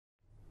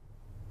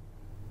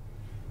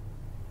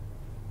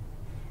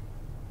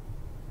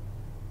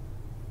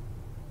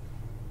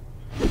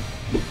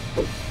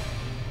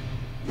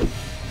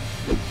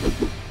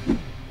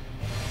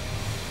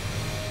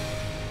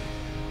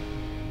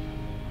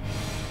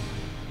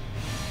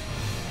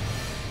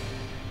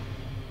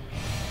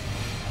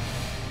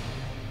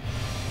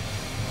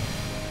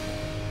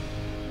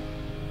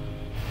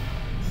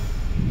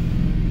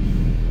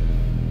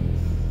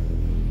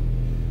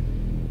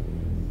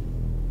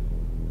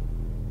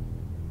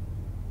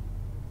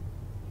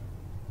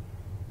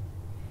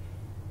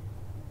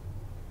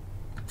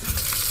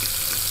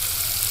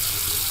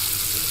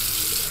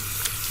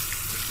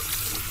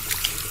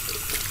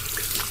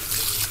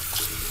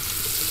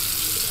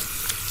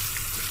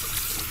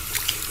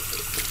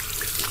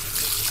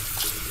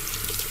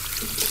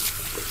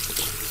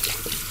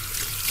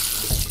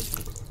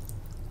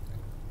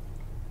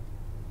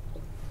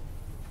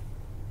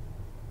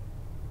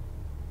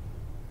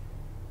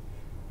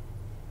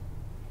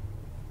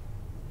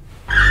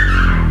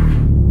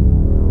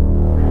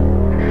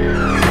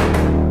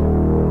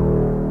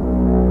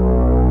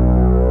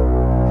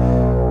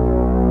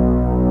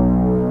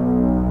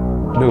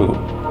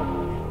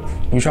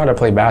You try to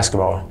play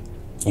basketball,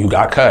 you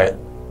got cut.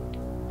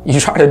 You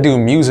try to do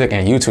music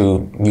and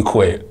YouTube, you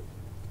quit.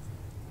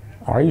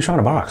 Or are you trying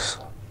to box?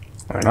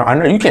 I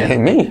know you can't hit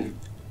me.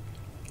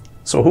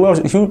 So who else,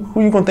 who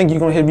you gonna think you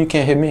gonna hit if you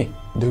can't hit me?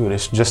 Dude,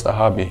 it's just a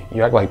hobby.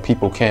 You act like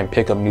people can't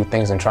pick up new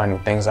things and try new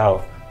things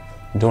out.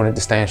 Doing it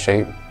to stay in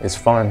shape, it's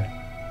fun.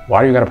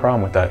 Why do you got a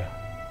problem with that?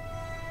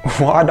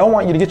 Well, I don't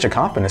want you to get your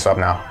confidence up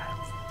now.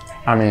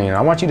 I mean, I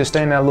want you to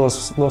stay in that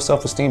little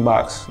self-esteem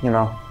box, you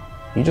know?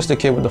 You just a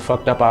kid with the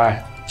fucked up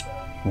eye.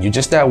 You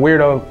just that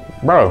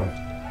weirdo, bro.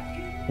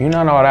 You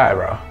not all that,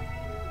 bro.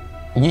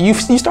 You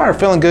started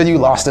feeling good, you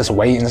lost this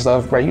weight and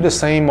stuff, bro. You the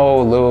same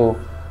old little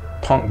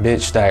punk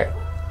bitch that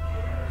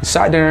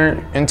sat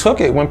there and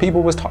took it when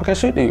people was talking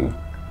shit to you.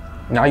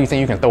 Now you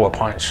think you can throw a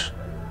punch.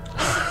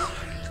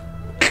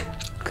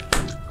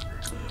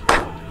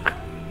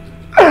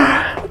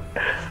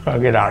 I'll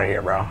get out of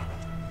here, bro.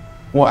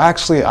 Well,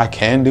 actually, I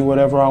can do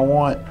whatever I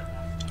want.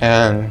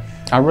 And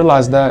I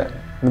realized that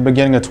in the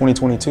beginning of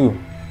 2022.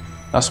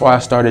 That's why I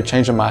started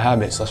changing my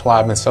habits. That's why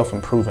I've been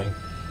self-improving.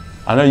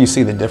 I know you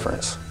see the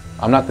difference.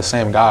 I'm not the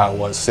same guy I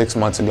was 6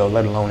 months ago,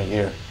 let alone a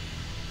year.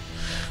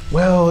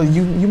 Well,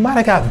 you might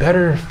have got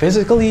better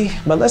physically,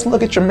 but let's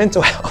look at your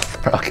mental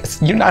health, bro, because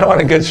you're not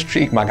on a good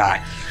streak, my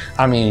guy.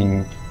 I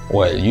mean,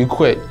 what, you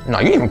quit? No,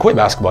 you didn't even quit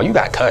basketball, you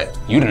got cut.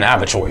 You didn't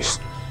have a choice.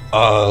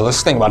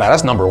 Let's think about that,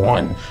 that's number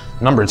one.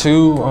 Number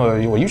two, well,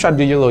 you tried to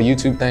do your little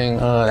YouTube thing,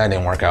 that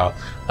didn't work out.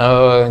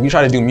 You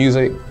tried to do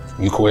music,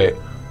 you quit.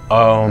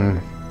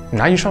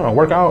 Now you're trying to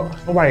work out,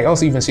 nobody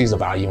else even sees the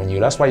value in you.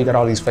 That's why you got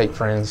all these fake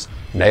friends,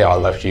 they all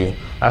left you.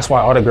 That's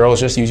why all the girls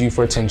just use you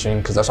for attention,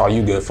 because that's all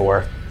you good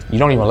for. You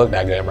don't even look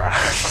that good, bro.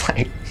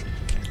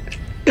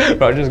 Like,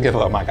 bro, just give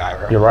up, my guy,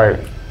 bro. You're right.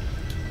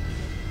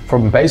 For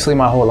basically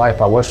my whole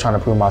life, I was trying to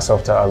prove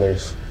myself to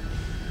others.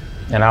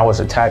 And I was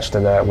attached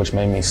to that, which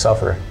made me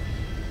suffer.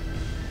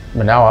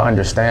 But now I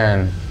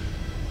understand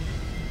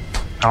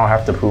I don't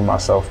have to prove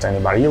myself to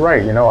anybody. You're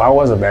right, you know, I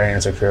was a very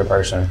insecure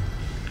person.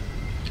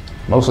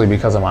 Mostly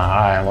because of my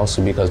eye,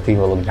 mostly because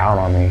people look down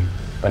on me.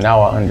 But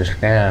now I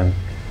understand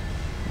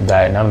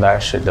that none of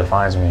that shit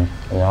defines me,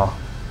 you know?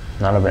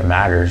 None of it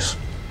matters.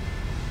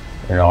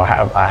 You know,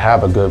 I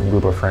have a good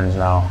group of friends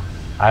now.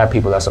 I have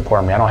people that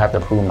support me. I don't have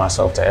to prove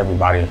myself to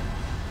everybody.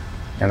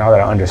 And now that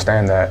I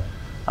understand that,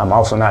 I'm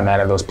also not mad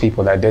at those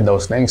people that did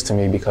those things to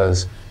me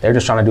because they're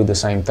just trying to do the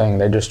same thing.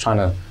 They're just trying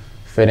to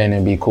fit in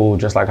and be cool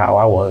just like how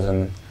I was.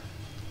 And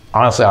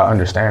honestly, I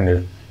understand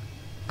it.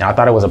 And I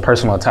thought it was a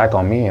personal attack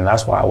on me and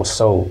that's why I was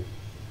so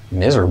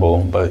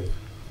miserable, but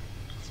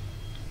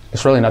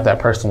it's really not that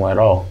personal at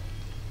all.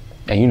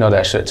 And you know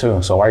that shit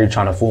too, so why are you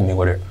trying to fool me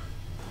with it?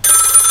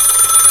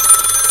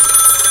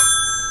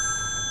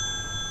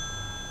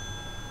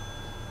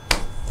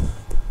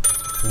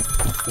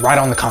 Right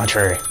on the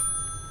contrary.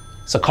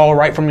 It's a call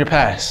right from your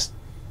past.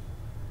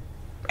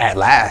 At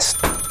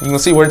last. You gonna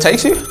see where it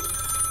takes you?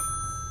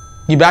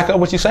 You back up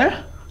what you saying?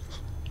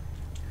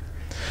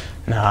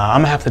 Nah,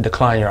 I'm gonna have to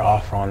decline your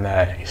offer on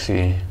that, you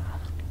see.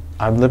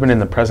 I'm living in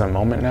the present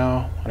moment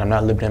now, and I'm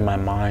not living in my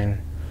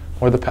mind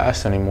or the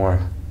past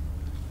anymore.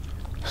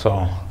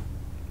 So,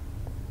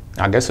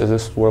 I guess it's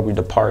just where we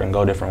depart and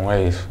go different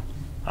ways.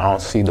 I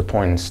don't see the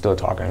point in still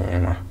talking to you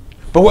anymore.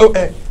 But wait,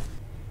 hey.